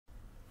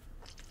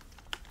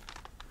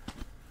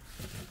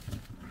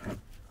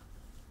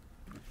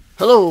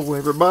Hello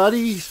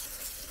everybody.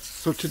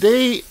 So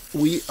today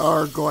we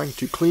are going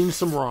to clean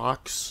some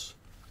rocks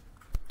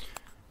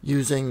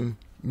using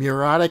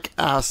muriatic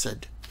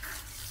acid.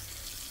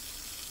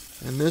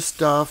 And this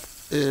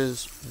stuff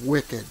is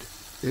wicked.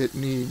 It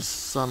needs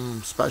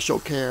some special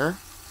care.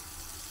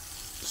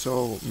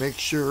 So make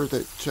sure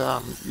that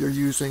you're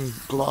using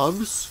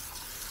gloves.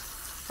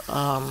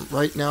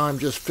 Right now I'm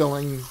just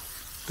filling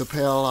the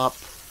pail up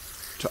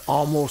to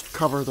almost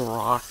cover the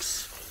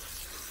rocks.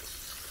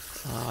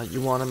 You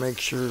want to make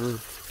sure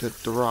that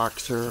the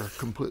rocks are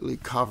completely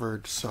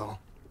covered, so.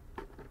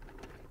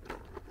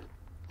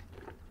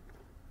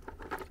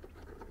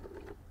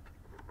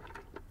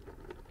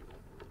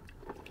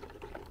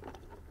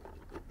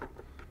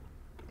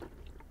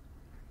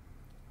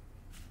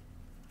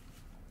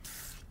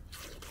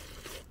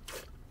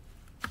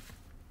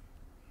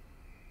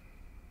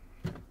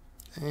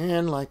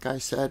 And like I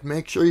said,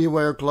 make sure you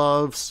wear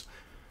gloves.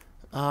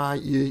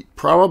 You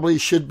probably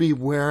should be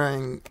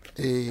wearing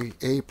an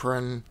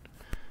apron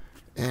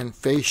and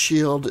face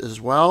shield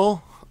as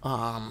well.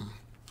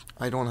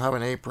 I don't have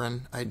an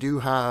apron. I do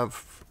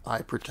have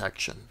eye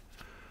protection.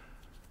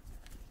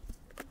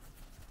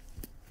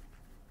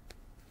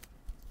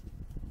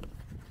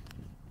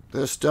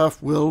 This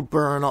stuff will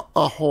burn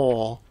a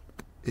hole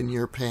in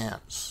your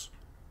pants.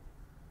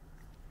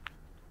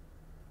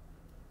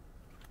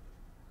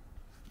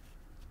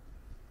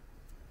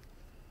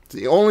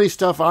 The only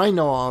stuff I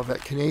know of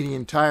at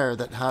Canadian Tire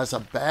that has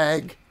a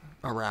bag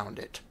around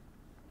it.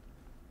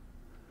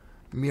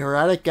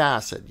 Muriatic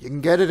acid. You can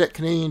get it at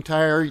Canadian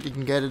Tire. You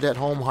can get it at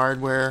Home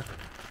Hardware.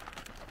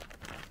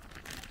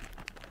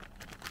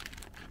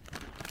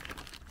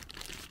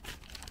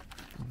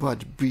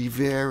 But be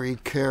very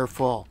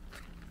careful.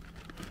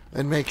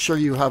 And make sure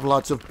you have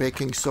lots of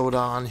baking soda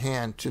on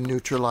hand to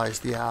neutralize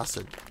the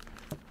acid.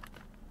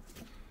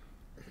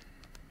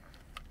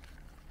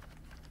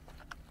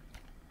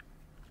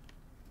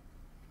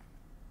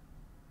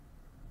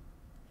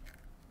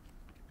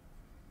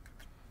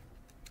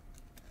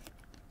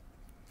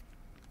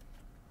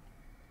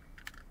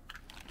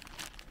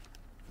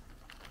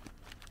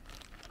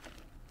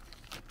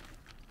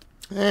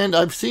 And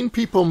I've seen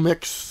people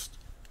mix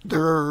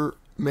their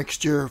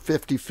mixture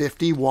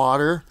 50-50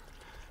 water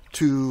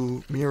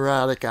to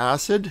muriatic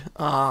acid.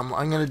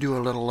 I'm going to do a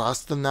little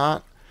less than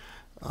that.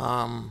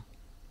 I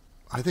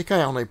think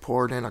I only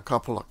poured in a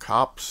couple of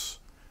cups.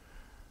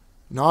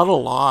 Not a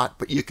lot,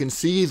 but you can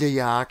see the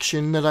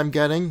action that I'm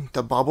getting,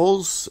 the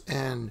bubbles,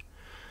 and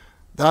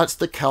that's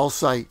the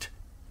calcite.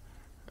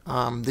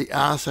 The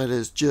acid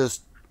is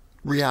just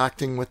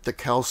reacting with the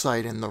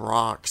calcite in the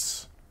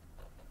rocks.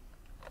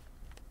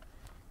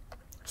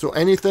 So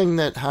anything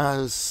that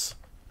has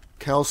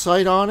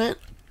calcite on it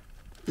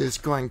is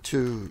going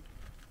to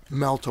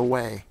melt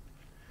away.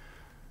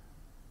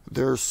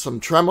 There's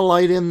some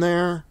tremolite in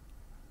there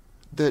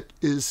that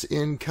is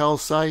in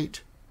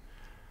calcite.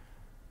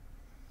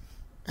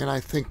 And I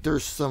think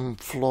there's some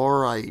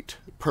fluorite,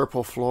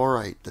 purple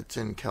fluorite that's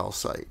in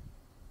calcite.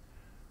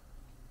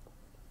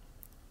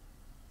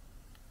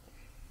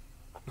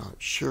 Not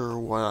sure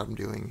what I'm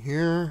doing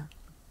here.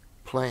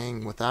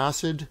 Playing with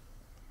acid.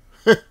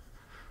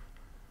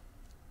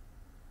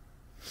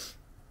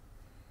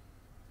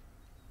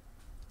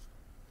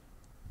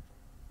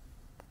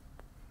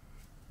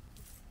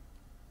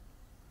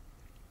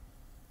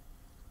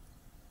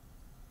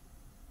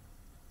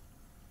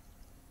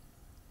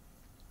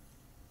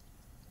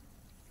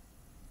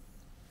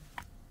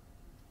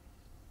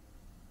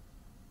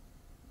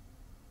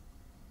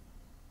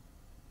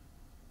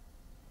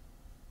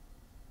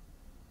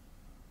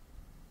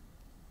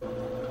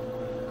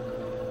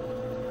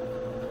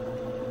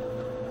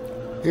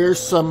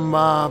 Here's some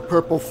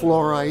purple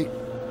fluorite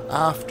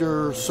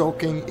after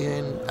soaking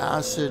in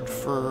acid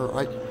for,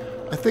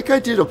 I think I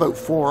did about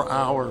 4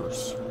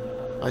 hours.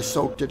 I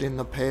soaked it in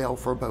the pail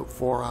for about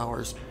 4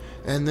 hours.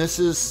 And this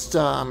is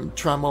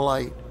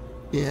tremolite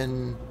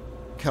in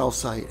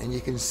calcite. And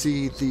you can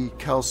see the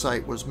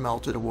calcite was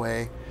melted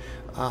away.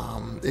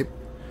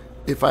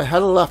 If I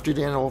had left it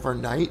in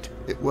overnight,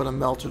 it would have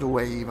melted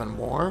away even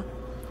more.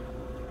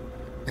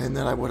 And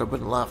then I would have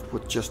been left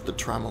with just the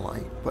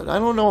tremolite. But I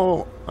don't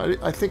know.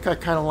 I think I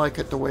kind of like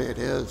it the way it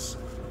is.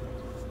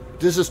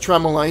 This is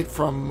tremolite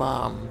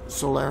from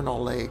Salerno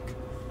Lake.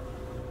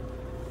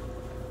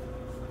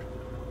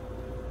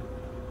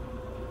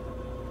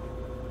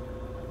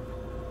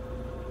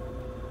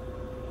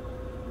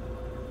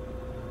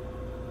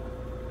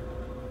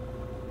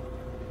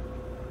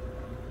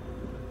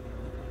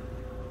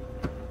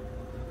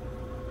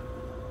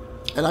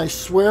 And I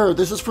swear,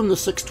 this is from the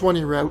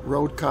 620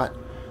 road cut.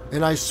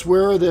 And I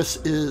swear this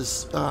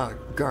is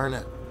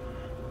garnet.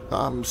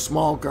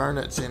 Small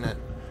garnets in it.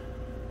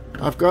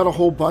 I've got a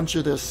whole bunch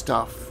of this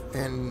stuff.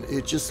 And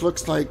it just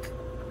looks like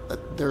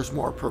there's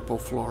more purple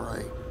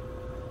fluorite.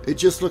 It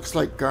just looks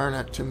like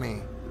garnet to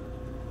me.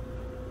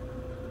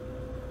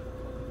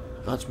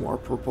 That's more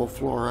purple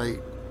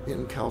fluorite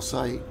in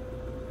calcite.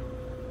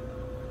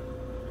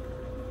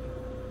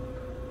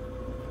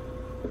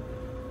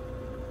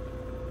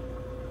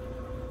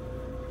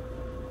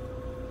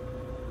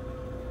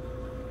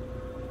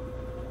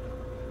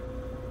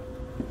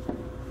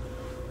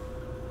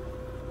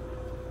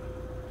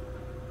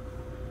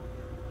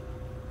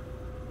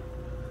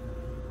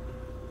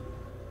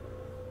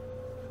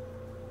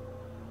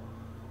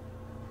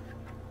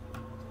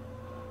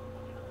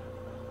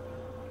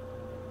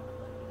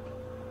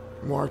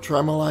 More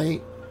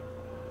tremolite.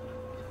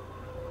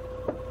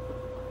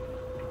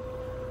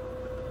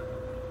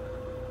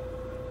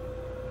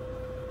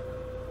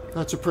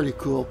 That's a pretty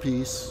cool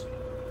piece.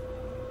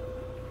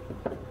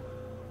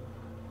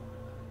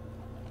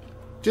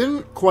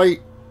 Didn't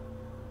quite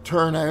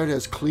turn out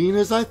as clean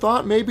as I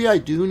thought. Maybe I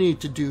do need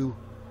to do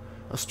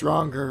a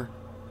stronger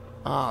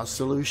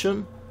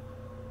solution.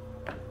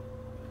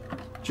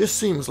 Just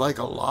seems like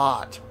a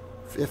lot.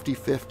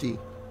 50-50.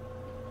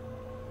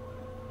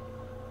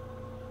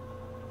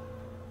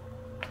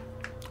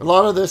 A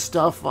lot of this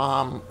stuff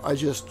I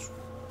just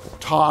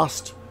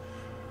tossed.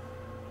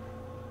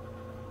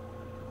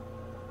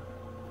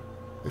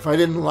 If I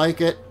didn't like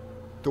it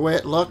the way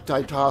it looked,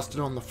 I tossed it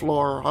on the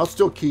floor. I'll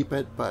still keep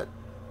it, but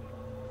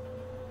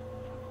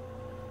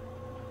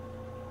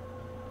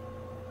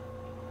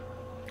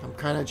I'm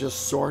kind of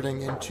just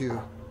sorting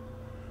into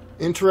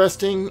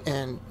interesting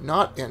and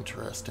not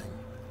interesting.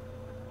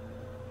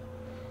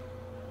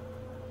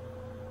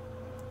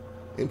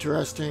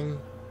 Interesting.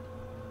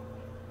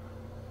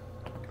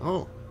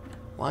 Oh,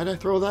 why'd I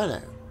throw that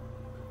out?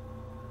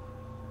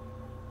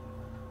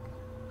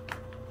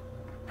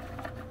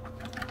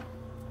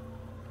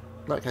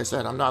 Like I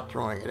said, I'm not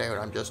throwing it out.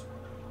 I'm just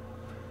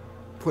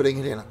putting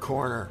it in a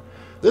corner.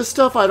 This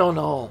stuff, I don't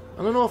know.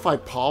 I don't know if I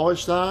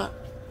polished that.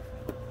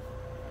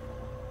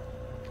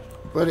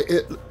 But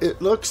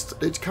it looks,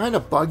 it's kind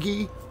of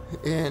buggy.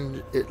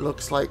 And it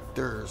looks like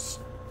there's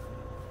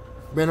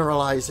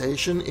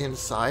mineralization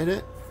inside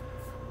it.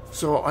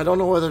 So I don't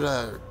know whether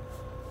to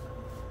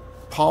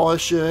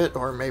polish it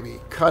or maybe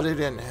cut it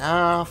in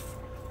half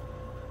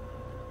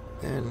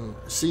and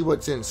see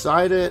what's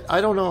inside it.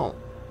 I don't know.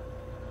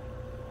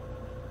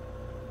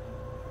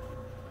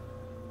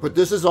 But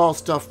this is all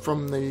stuff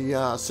from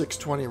the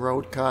 620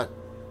 road cut.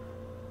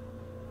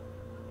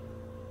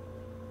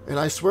 And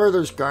I swear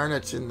there's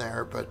garnets in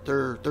there, but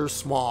they're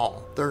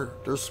small. They're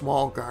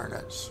small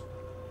garnets.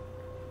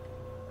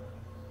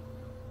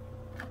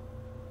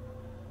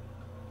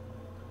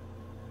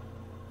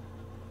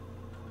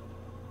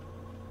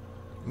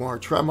 More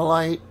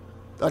tremolite.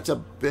 That's a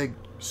big,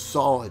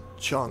 solid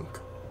chunk.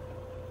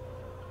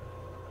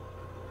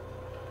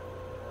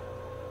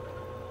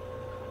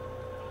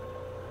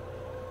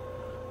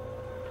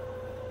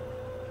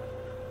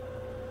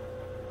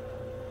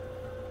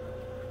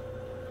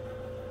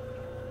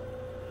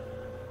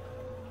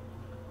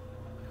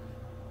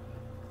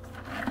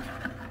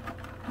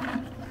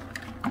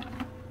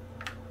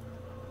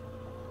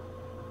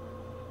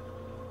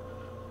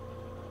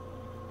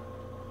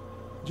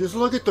 Just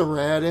look at the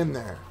red in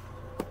there.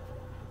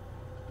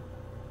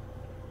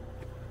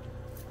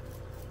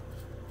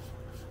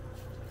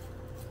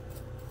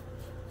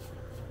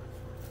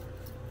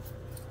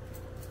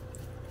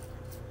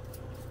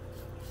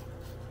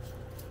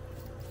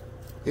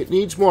 It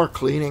needs more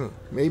cleaning.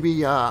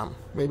 Maybe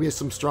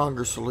some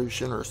stronger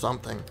solution or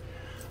something.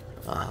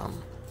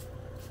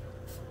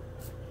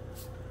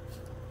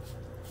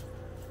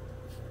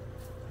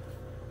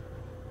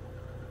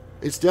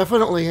 It's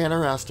definitely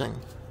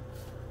interesting.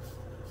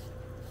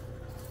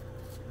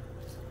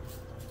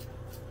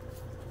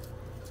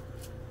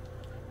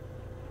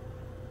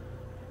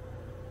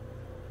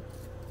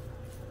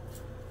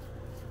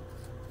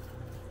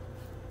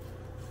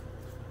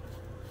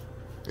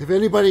 If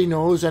anybody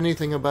knows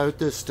anything about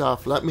this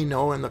stuff, let me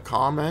know in the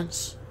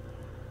comments.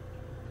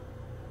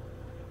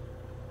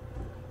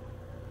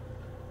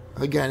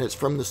 Again, it's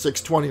from the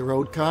 620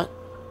 road cut.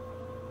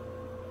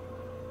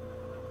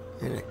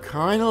 And it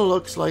kind of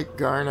looks like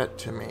garnet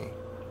to me.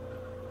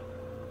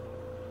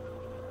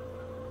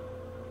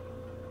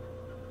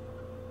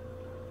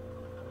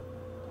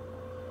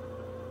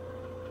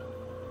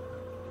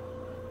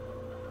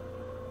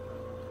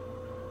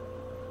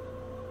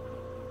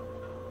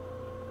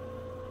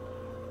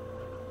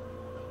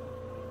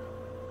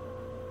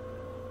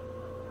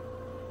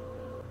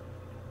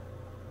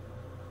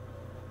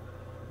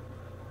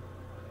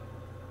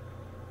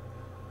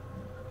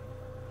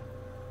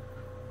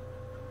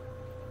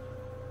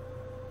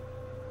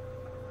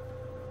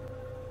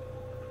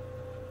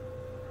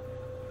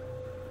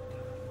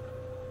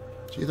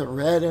 See the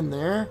red in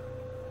there?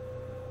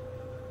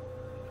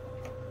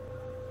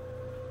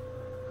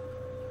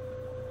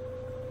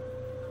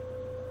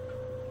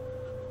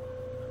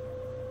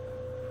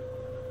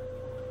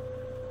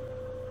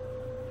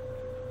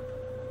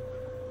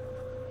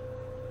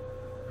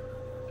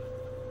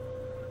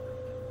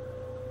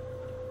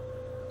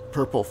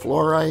 Purple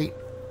fluorite.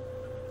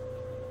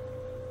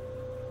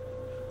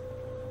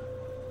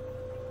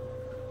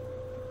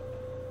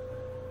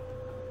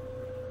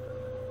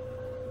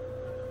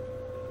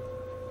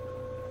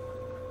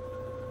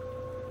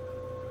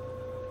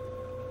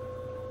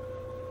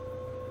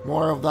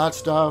 More of that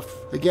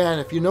stuff. Again,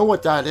 if you know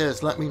what that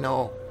is, let me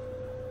know.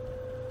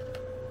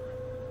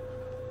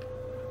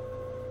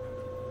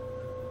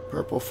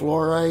 Purple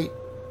fluorite.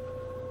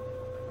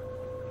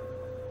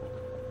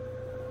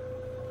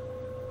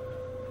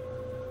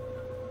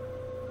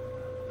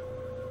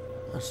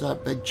 That's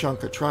that big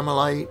chunk of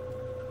tremolite.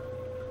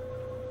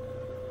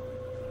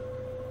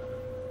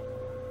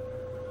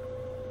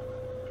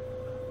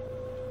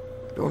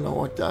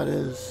 what that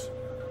is.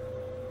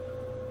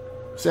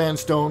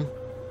 Sandstone.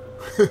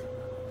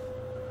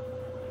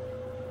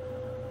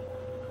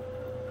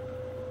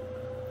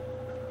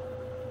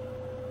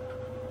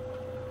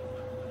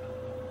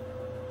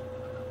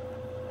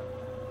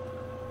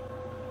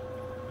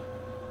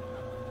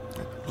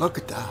 Look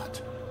at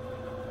that.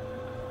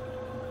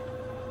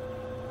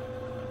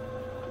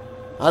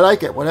 I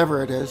like it,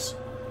 whatever it is.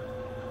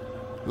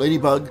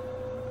 Ladybug.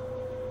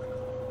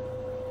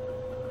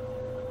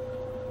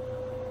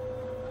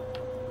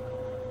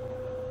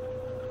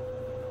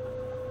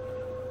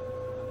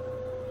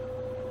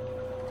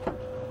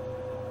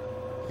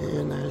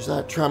 And there's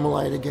that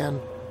tremolite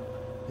again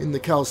in the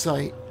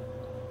calcite.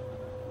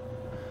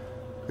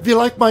 If you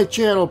like my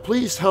channel,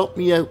 please help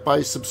me out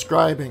by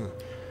subscribing.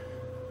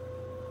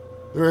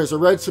 There is a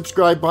red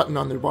subscribe button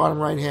on the bottom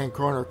right hand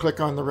corner. Click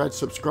on the red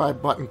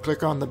subscribe button,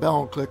 click on the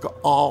bell, and click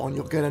all, and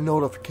you'll get a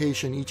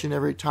notification each and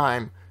every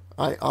time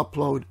I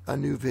upload a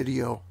new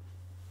video.